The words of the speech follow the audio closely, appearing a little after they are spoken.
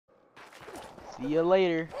See you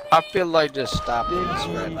later. I feel like just stopping this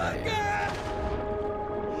right now.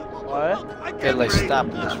 What? I feel like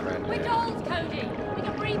stopping this right We're now. dolls, Cody. We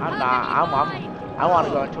can breathe I'm not. I want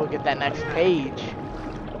to go until we get that next page.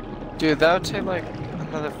 Dude, that would take like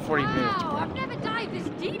another 40 minutes, Wow, bro. I've never dived this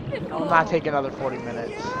deep before. I'm not taking another 40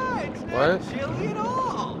 minutes. What? Chilly at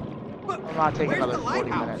all. But I'm not taking where's another the 40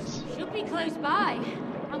 lighthouse? minutes. Should be close by.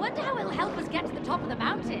 I wonder how it'll help us get to the top of the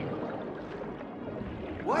mountain.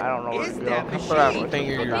 What I don't know where is to that go. machine?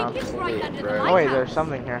 Finger I down. think it's right under the Bro. Oh wait, lighthouse. there's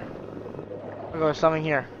something here. Look, there's something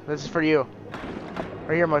here. This is for you.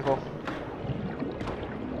 Right here, Michael.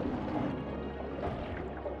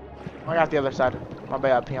 I got the other side. My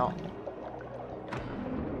bad, Pion.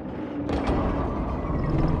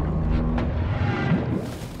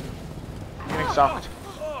 Getting sucked.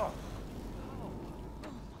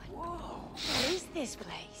 What is this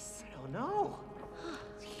place? I don't know.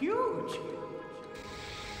 It's huge.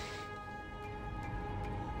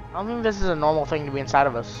 I don't think this is a normal thing to be inside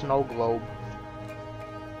of a snow globe.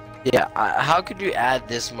 Yeah, how could you add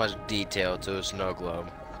this much detail to a snow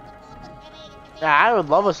globe? Yeah, I would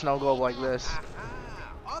love a snow globe like this.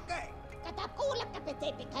 Okay.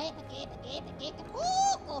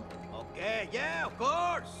 Okay, yeah, of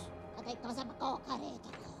course.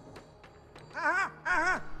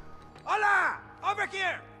 Hola! Over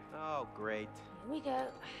here! Oh, great. Here we go.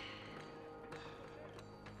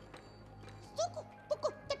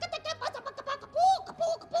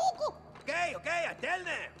 Okay, I tell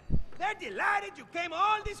them. They're delighted you came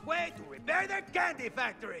all this way to repair their candy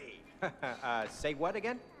factory. Say what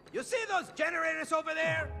again? You see those generators over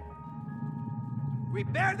there?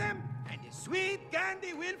 Repair them, and the sweet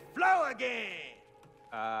candy will flow again.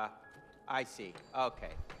 I see. Okay.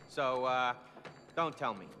 So, don't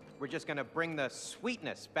tell me. We're just gonna bring the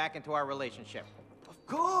sweetness back into our relationship. Of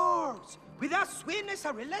course. Without sweetness,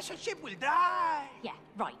 our relationship will die. Yeah,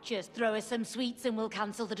 right. Just throw us some sweets and we'll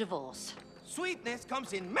cancel the divorce. Sweetness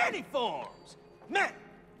comes in many forms. Man,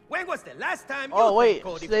 when was the last time you Oh wait,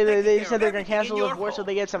 Cody, for they taking care said of they're gonna everything cancel in the your divorce so home?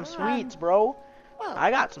 they get some sweets, bro. Well,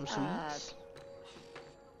 I got some sweets.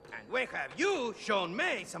 And when have you shown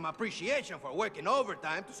me some appreciation for working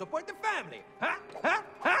overtime to support the family? Huh? Huh?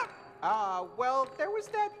 Huh? Well, there was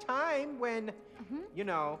that time when, you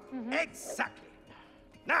know... Exactly.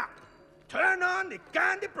 Now, turn on the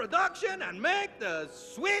candy production and make the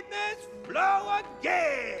sweetness flow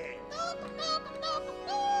again.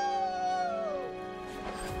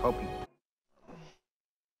 Hope you...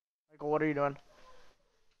 Michael, what are you doing?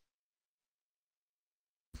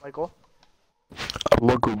 Michael? I'm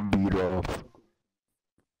looking beat off.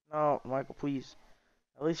 No, Michael, please.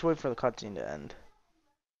 At least wait for the cutscene to end.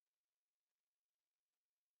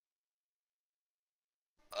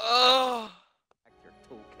 Oh. Your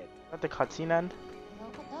toolkit. Let the cutscene end?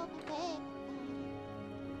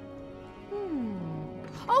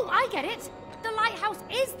 Oh, I get it. The lighthouse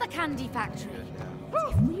is the candy factory.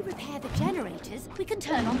 If we repair the generators, we can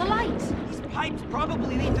turn on the light. These pipes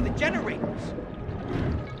probably lead to the generators.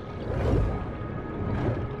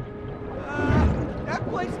 That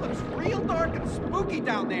place looks real dark and spooky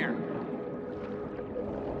down there.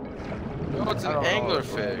 Oh, it's an I don't know what's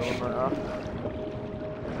anglerfish. going on.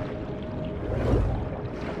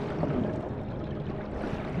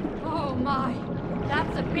 Oh my,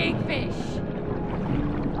 that's a big fish.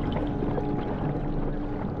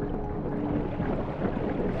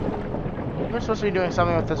 We're supposed to be doing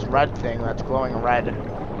something with this red thing that's glowing red,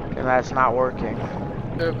 and that's not working.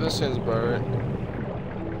 Yep, this seems about right.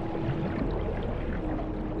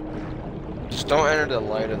 Just don't enter the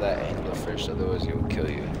light of that anglerfish, otherwise he will kill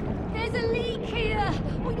you. There's a leak here.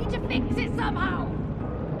 We need to fix it somehow.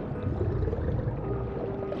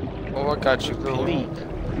 Oh, what got you, The Pete? leak.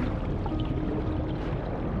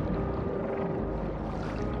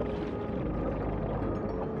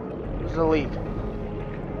 There's a leak.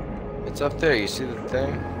 It's up there, you see the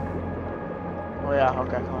thing? Oh yeah,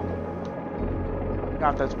 okay, come on.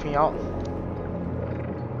 Got this Pion.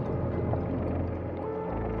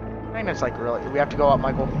 I think it's like really. We have to go up,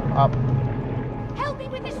 Michael. Up. Help me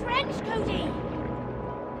with this wrench, Cody.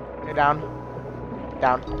 Okay, down.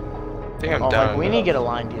 Down. I think I'm Oh, down. Michael, we need to get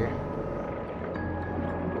aligned here.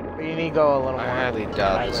 But you need to go a little more. I highly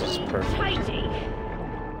doubt this is perfect. Tighty.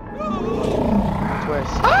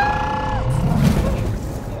 Twist. I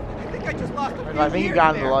think I just lost a few I think you years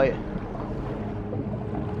got in the there. light.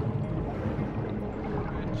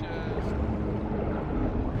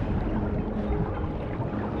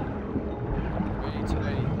 Righty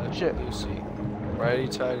tighty, lefty Shit. loosey. Righty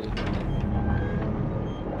tighty.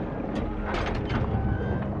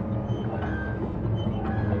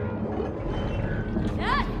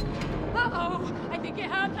 Uh-oh. think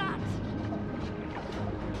it heard that?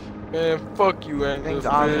 Man, fuck you, Things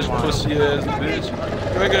on anglerfish, the line. pussy ass bitch.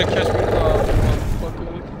 You ain't gonna catch me alive,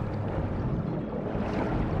 motherfucker.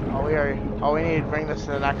 Oh, we need to bring this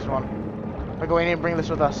to the next one. Michael, we need to bring this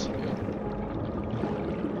with us.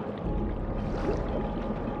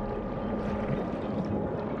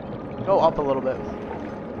 Go up a little bit.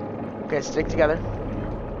 Okay, stick together.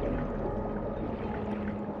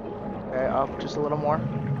 Okay, up just a little more.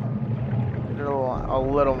 A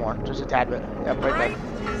little more, just a tad bit. Yep, right Right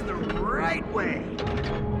there. is the right way.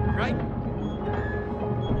 Right?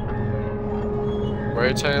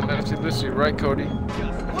 Right hand, lefty, lefty, right, Cody.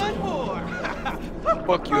 Just one more.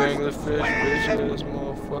 Fuck you, anglerfish, bitch ass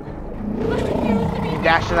motherfucker.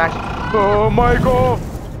 Dash to that. Oh, Michael!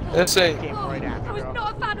 That's ain't. Came right I after, was girl.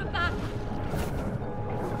 not a fan of that.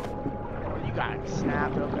 You got it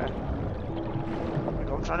snapped, okay. Like,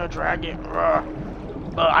 I'm trying to drag it.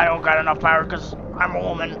 But I don't got enough power because I'm a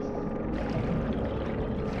woman.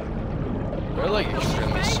 They're like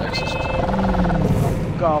extremely sexist.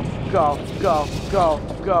 Go, go, go, go,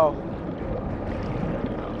 go.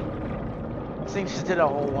 This thing just did a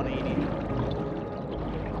whole 180.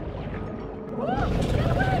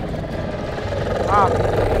 Ah.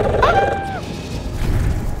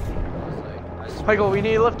 Michael, we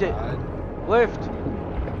need to lift it. Lift.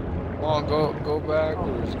 Come on, go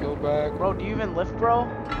backwards, go back. Bro, do you even lift, bro?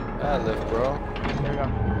 I lift, bro. There we go.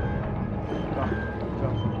 Go.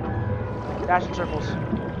 Dash in circles.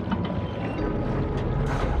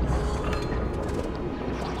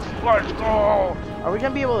 Let's go! Are we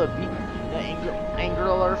gonna be able to beat the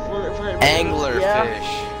angler Anglerfish.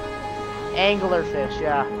 Anglerfish,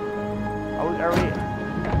 yeah. Are we?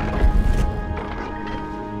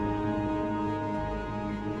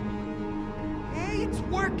 Hey, it's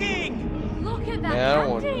working. Look at that Yeah, I don't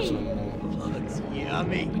want this candy. anymore. Looks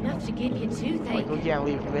yummy. Enough to give you Like, toothache. we can't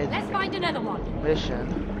leave Let's find another one.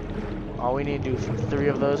 mid-mission. All we need to do is 3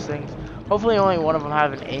 of those things. Hopefully only one of them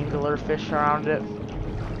have an anglerfish around it.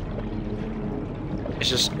 It's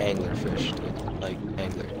just anglerfish, dude. Like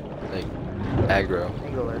angler. Like aggro.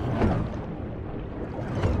 Angler.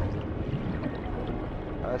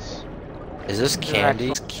 That's... Is this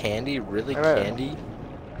candy? Is candy really candy?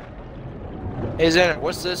 Hey Xander,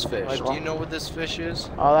 what's this fish? Like, Do you know what this fish is?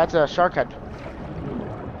 Oh, that's a shark head.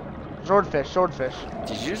 Swordfish, swordfish.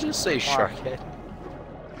 Did you just say shark head?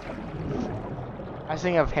 I was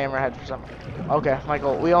thinking of hammerhead for something. Okay,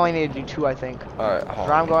 Michael, we only need to do 2, I think. Alright, hold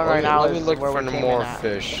Where I'm on. going right now Let me is look where for we came more in at.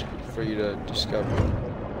 fish for you to discover.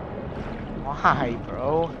 Why,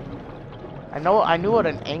 bro? I knew what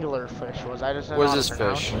an anglerfish was. I just didn't know What's how this to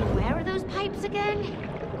pronounce fish? it. Where are those pipes again?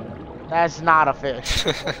 That's not a fish.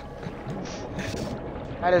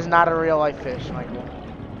 That is not a real life fish, Michael.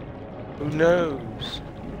 Who knows?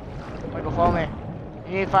 Michael, follow me.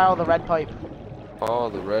 You need to follow the red pipe. Follow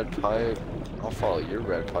the red pipe. I'll follow your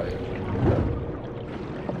red pipe.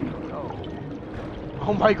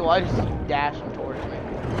 Oh, Michael, I just see you dashing towards me.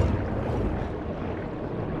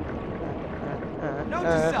 Note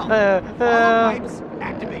to self. Follow pipes,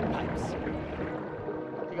 activate pipes.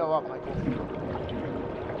 You go up, Michael.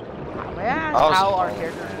 May I ask I was how our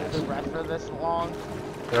following characters will rest for this long?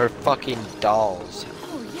 They're fucking dolls.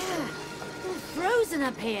 Oh yeah, all frozen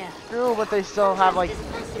up here. True, but they still have like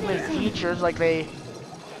human features, like they,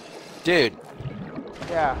 Dude,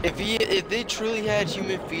 yeah. if they truly had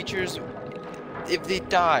human features, if they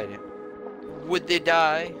died, would they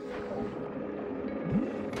die?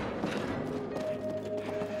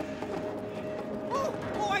 Oh,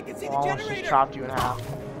 I can see the Oh, she generator. chopped you in half.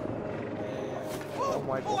 Oh,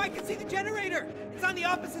 Michael. I can see the generator. It's on the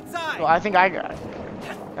opposite side. Well, I think I got it.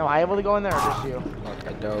 Am I able to go in there or just you? Fuck,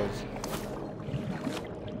 I dove.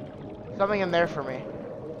 Something in there for me.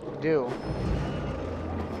 Do.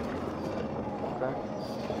 Okay.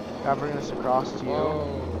 Gotta bring this across to you.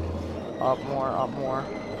 Whoa. Up more, up more.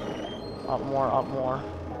 Up more, up more.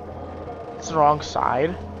 It's the wrong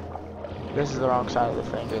side. This is the wrong side of the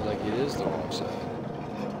thing. Dude, like it is the wrong side.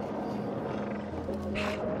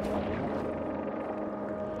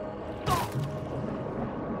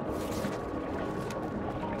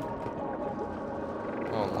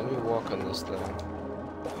 Oh, let me walk on this thing.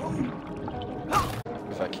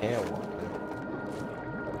 If I can walk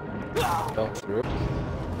it. Jump through.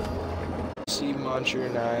 Sea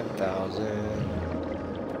Muncher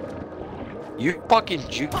 9000. You fucking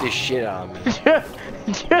juked the shit out of me.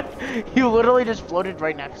 You literally just floated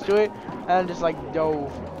right next to it and just like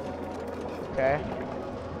dove. Okay.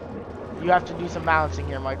 You have to do some balancing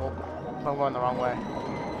here, Michael. If I'm going the wrong way.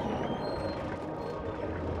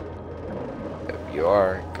 If you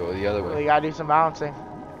are, go the other So way. you gotta do some balancing.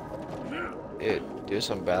 do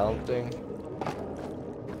some balancing?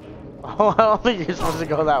 Oh, I don't think you're supposed to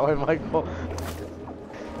go that way, Michael.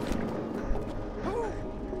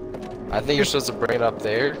 I think you're supposed to bring it up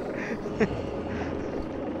there.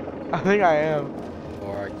 I think I am.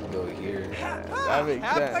 Or I can go here. That makes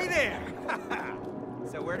Halfway sense. there.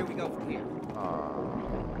 So where do we go from here?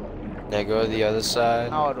 Now go to the other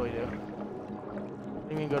side. Now what do we do?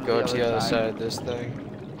 You mean Go to the other side of this thing.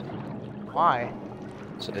 Why?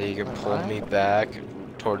 So that you can pull me back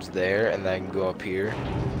towards there and then I can go up here.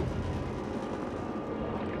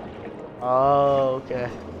 Oh, okay.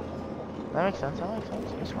 That makes sense. That makes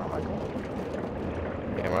sense. You're smart, Michael.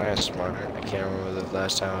 Am I smart? I can't remember the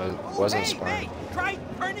last time I wasn't smart. Hey, try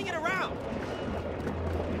turning it around.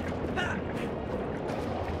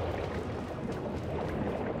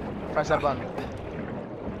 Press that button.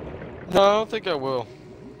 No, I don't think I will.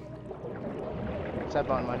 Press that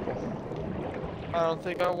button, Michael. I don't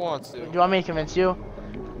think I want Do to. you want me to convince you?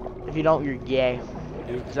 If you don't, you're gay.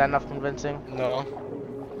 Dude. Is that enough convincing? No.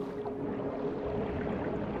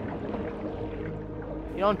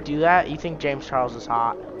 You don't do that, you think James Charles is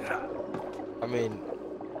hot. I mean,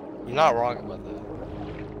 you're not wrong about that.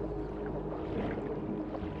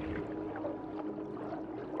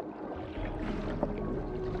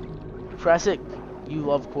 Press it. You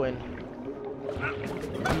love Quinn.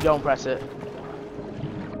 You don't press it.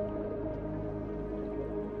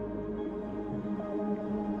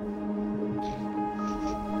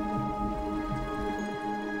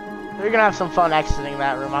 You're gonna have some fun exiting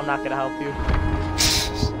that room. I'm not gonna help you.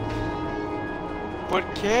 But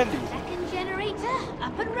candy. Second generator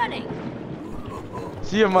up and running.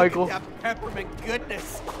 See ya, Michael. That peppermint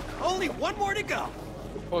goodness. Only one more to go.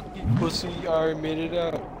 Fucking pussy, I already made it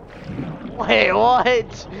out. Wait,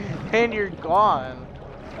 what? And you're gone.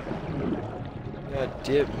 Yeah,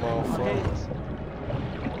 dip, motherfucker. What?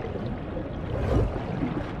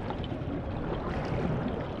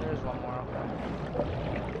 There's one more, okay.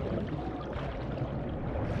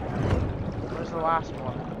 Where's the last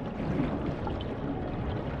one?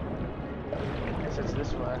 I guess it's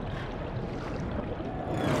this way.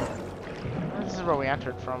 This is where we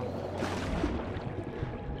entered from.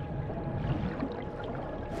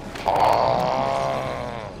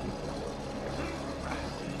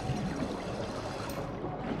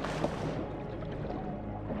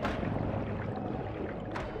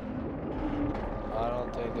 I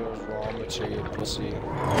don't think there was raw material, pussy. A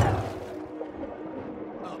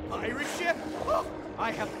pirate ship? Oh,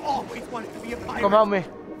 I have always wanted to be a pirate. Come help me.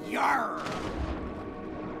 Yarr!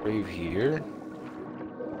 Are you here?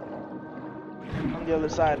 On the other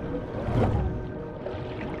side.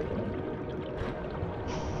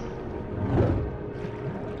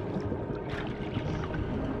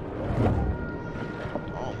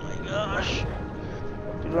 Oh my gosh.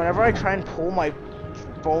 Dude, whenever I try and pull my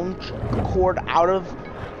phone cord out of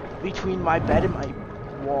between my bed and my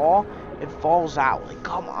wall, it falls out. Like,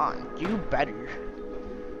 come on, do better.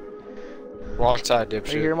 Wrong side, Are you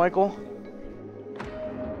dipshit. here, Michael?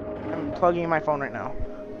 I'm plugging in my phone right now.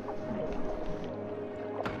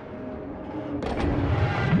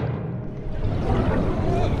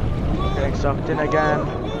 Getting sucked in again.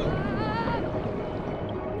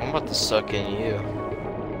 I'm about to suck in you.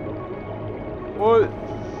 What?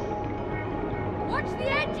 Watch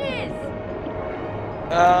the edges!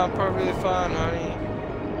 I'm perfectly fine, honey.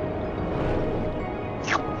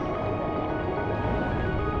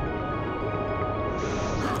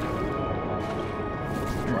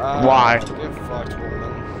 Why? Get fucked,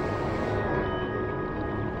 woman.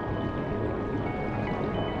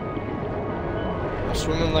 I'm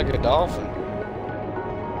swimming like a dolphin.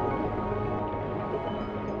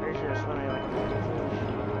 Pretty sure it's funny,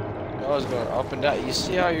 like, I was going up and down. You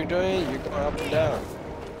see how you're doing it? You're going up and down.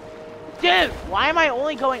 dude, why am I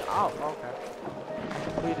only going up? Okay.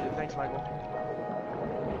 Completed it. Thanks, Michael.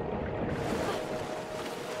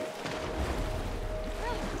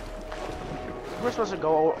 We're supposed to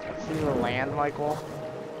go through the land, Michael.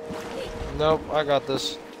 Nope, I got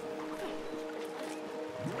this.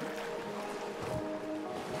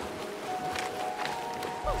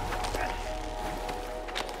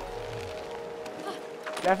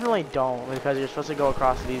 Definitely don't, because you're supposed to go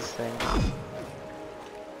across these things.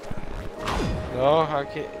 No, how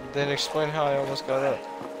can? Then explain how I almost got up.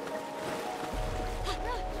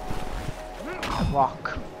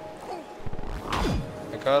 Walk.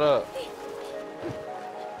 I got up.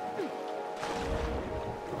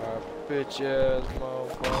 Bitch ass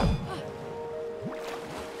motherfucker.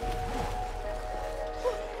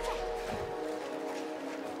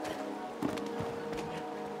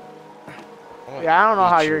 Yeah, I don't know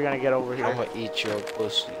how you're gonna get over I'm here. gonna eat your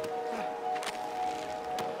pussy.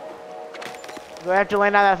 We have to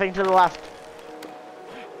land on that thing to the left.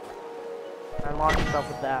 And launch yourself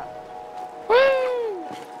with that. Woo!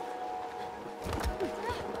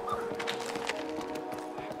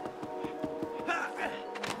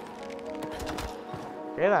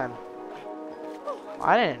 Okay then.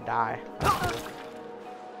 I didn't die.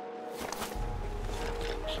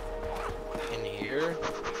 In here?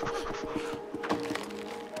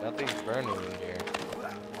 Nothing's burning in here.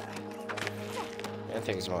 I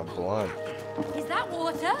think it's my blunt. Is that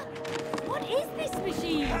water? What is this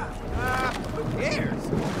machine? Who cares?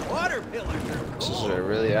 Water pillars are This is cool. what it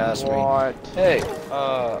really asked me. What? Hey,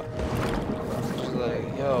 she's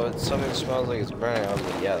like, yo, something smells like it's burning. I was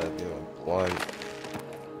like, yeah, that'd be my blunt.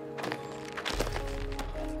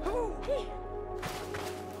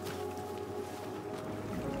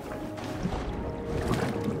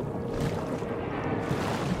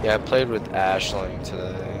 Yeah, I played with Ashling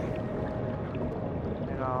today.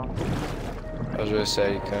 You know. I was gonna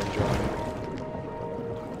say you couldn't join.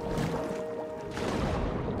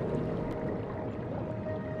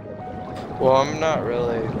 Well, I'm not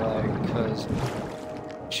really, like, cause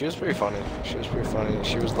she was pretty funny. She was pretty funny.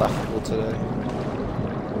 She was laughable today.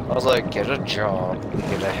 I was like, get a job,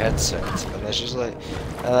 get a headset, and then she's like,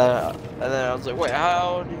 and then I was like, wait,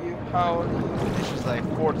 how old are you? And she's like,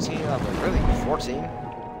 14. I was like, really, 14?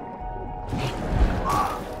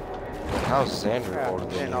 How's Xander Yeah, older you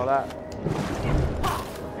than didn't you? know that.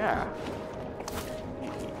 Yeah.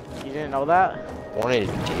 You didn't know that? Wanted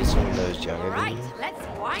to date someone that was younger than Right, you? let's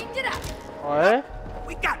wind it up. What?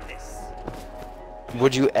 We got this.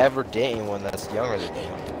 Would you ever date anyone that's younger than you?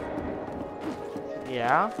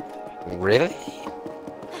 Yeah. Really?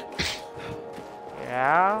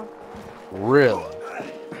 Yeah. Really?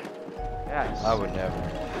 Yes. I would never.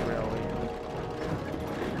 Really.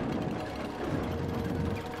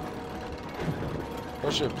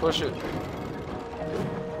 Push it, push it.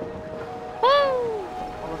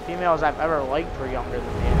 All the females I've ever liked were younger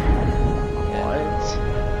than me. What?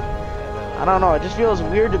 I don't know. It just feels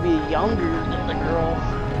weird to be younger than the girl.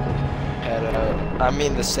 I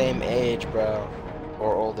mean the same age, bro.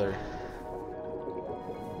 Or older.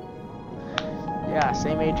 Yeah,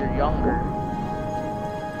 same age or younger.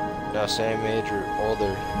 No, same age or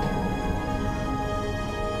older.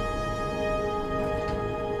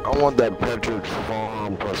 I want that Patrick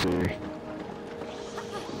Farm pussy.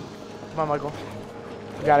 Come on, Michael.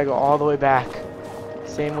 We gotta go all the way back.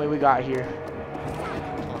 Same way we got here.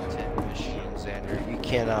 Content machine, Xander. You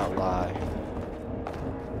cannot lie.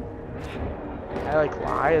 I like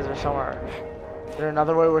lie. Is there somewhere? Is there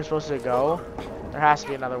another way we're supposed to go? There has to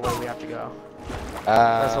be another way we have to go.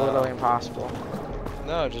 That's literally impossible.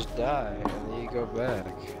 No, just die and then you go back.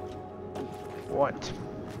 What?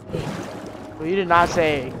 Well, you did not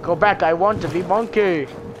say, go back, I want to be monkey.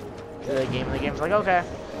 To the game, and the game's like, okay.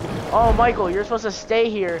 Oh, Michael, you're supposed to stay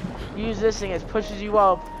here. Use this thing, it pushes you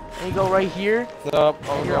up, and you go right here, Nope,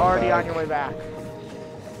 and you're already on your way back.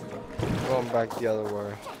 Going back the other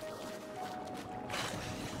way.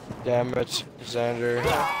 Damn it, Xander.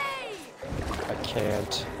 I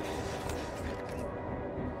can't.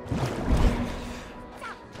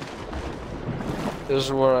 This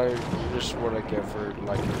is what I get for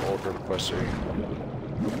like an older pussy.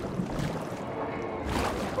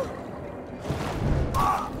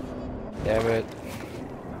 Damn it.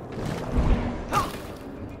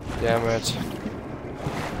 Damn it.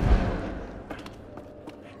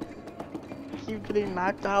 You're getting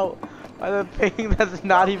knocked out by the thing that's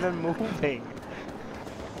not even moving.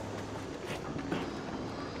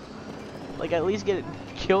 Like, at least get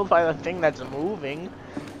killed by the thing that's moving.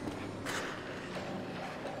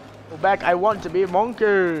 Go back, I want to be a monkey.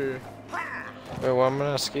 Wait, why am I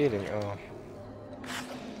not skating? Oh.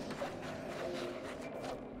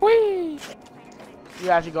 Whee! You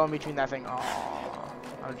have to go in between that thing. Oh,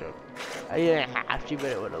 I'm joking. I didn't have to, but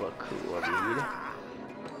it would have looked cool, dude.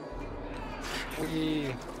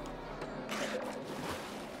 Whee!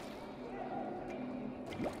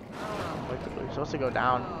 We're supposed to go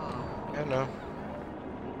down. I know.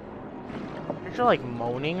 You're like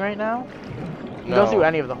moaning right now? You can No. go through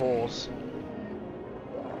any of the holes.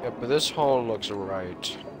 Yeah, but this hole looks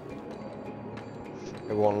right.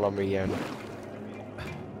 It won't let me in.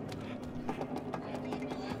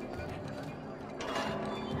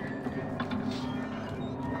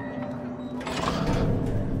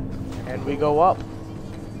 And we go up.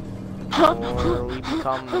 Or we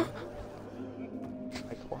become...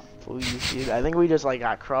 Michael, please, dude. I think we just like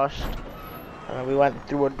got crushed. And then we went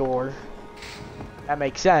through a door. That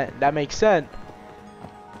makes sense. That makes sense.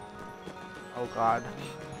 Oh god.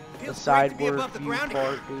 The Feels great to be sideboard above the view ground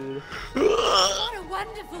part, dude. What a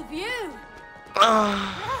wonderful view.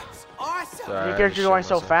 That's awesome. Sorry, Your I character's just going shit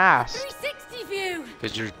so myself. fast. 360 view.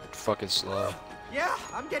 Cause you're fucking slow. Yeah,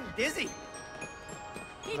 I'm getting dizzy.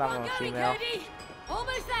 Keep I'm on a going, female. Cody.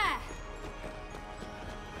 Almost there.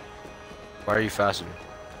 Why are you faster?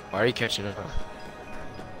 Why are you catching up?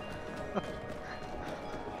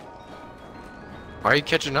 Why are you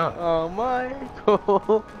catching up? Oh my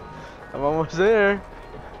god. I'm almost there.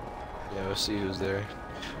 Yeah, let's see who's there.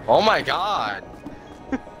 Oh my god!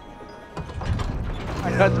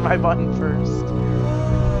 I got to my button first.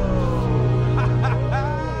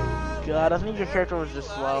 God, I think your character was just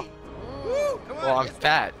slow. Woo, come on, Well, I'm yes,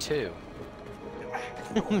 fat too.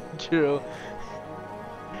 True.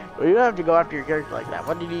 Well, you don't have to go after your character like that.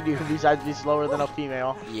 What did he do besides be slower than a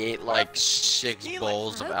female? He ate like 6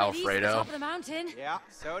 bowls of I hope it leads to the Alfredo. top of the mountain. Yeah,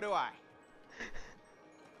 so do I.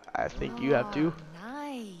 I think you have to.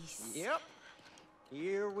 Nice. Yep.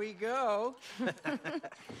 Here we go.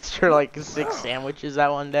 Sure, like 6 sandwiches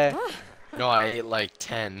that one day. No, I ate like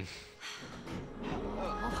 10.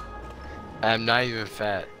 I'm not even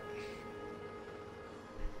fat.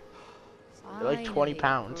 You're like 20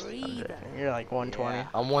 pounds. Breather. You're like 120. Yeah.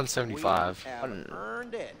 I'm 175. We have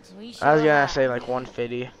earned it. We I was sure gonna have. say like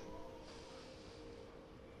 150.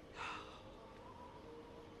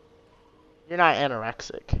 You're not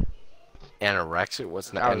anorexic. Anorexic?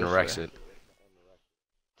 What's not Obviously. anorexic?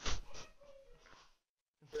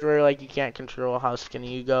 It's where like you can't control how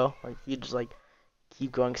skinny you go. Like you just like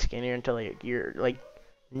keep going skinnier until like you're like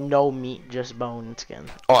no meat, just bone and skin.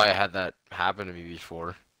 Oh, I had that happen to me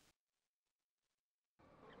before.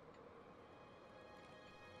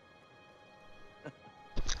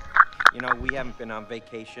 You know, we haven't been on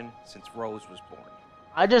vacation since Rose was born.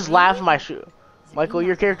 I just laugh at my shoe. Michael,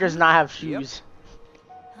 your character does not have shoes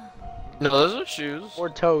No, those are shoes. or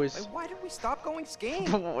toes. Hey, why did we stop going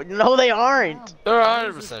skiing? No, they aren't. They're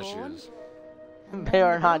Rose 100% was born. shoes. And They then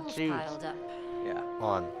are the not bills shoes. piled up. Yeah, Come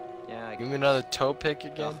on. yeah. Give me another toe pick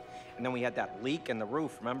again. And then we had that leak in the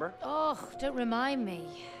roof, remember? Oh, don't remind me.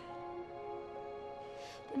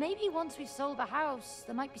 But maybe once we've sold the house,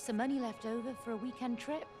 there might be some money left over for a weekend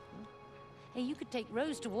trip. Hey, you could take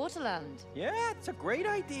Rose to Waterland. Yeah, it's a great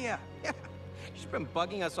idea. Yeah. She's been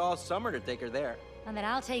bugging us all summer to take her there. And then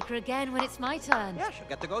I'll take her again when it's my turn. Yeah, she'll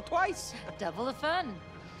get to go twice. Double the fun.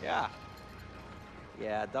 Yeah.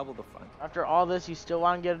 Yeah, double the fun. After all this, you still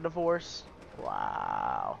want to get a divorce?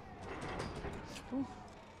 Wow.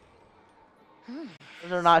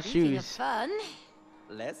 Those are not Speaking of shoes. fun,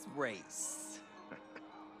 Let's race.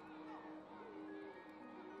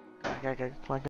 Okay, come on.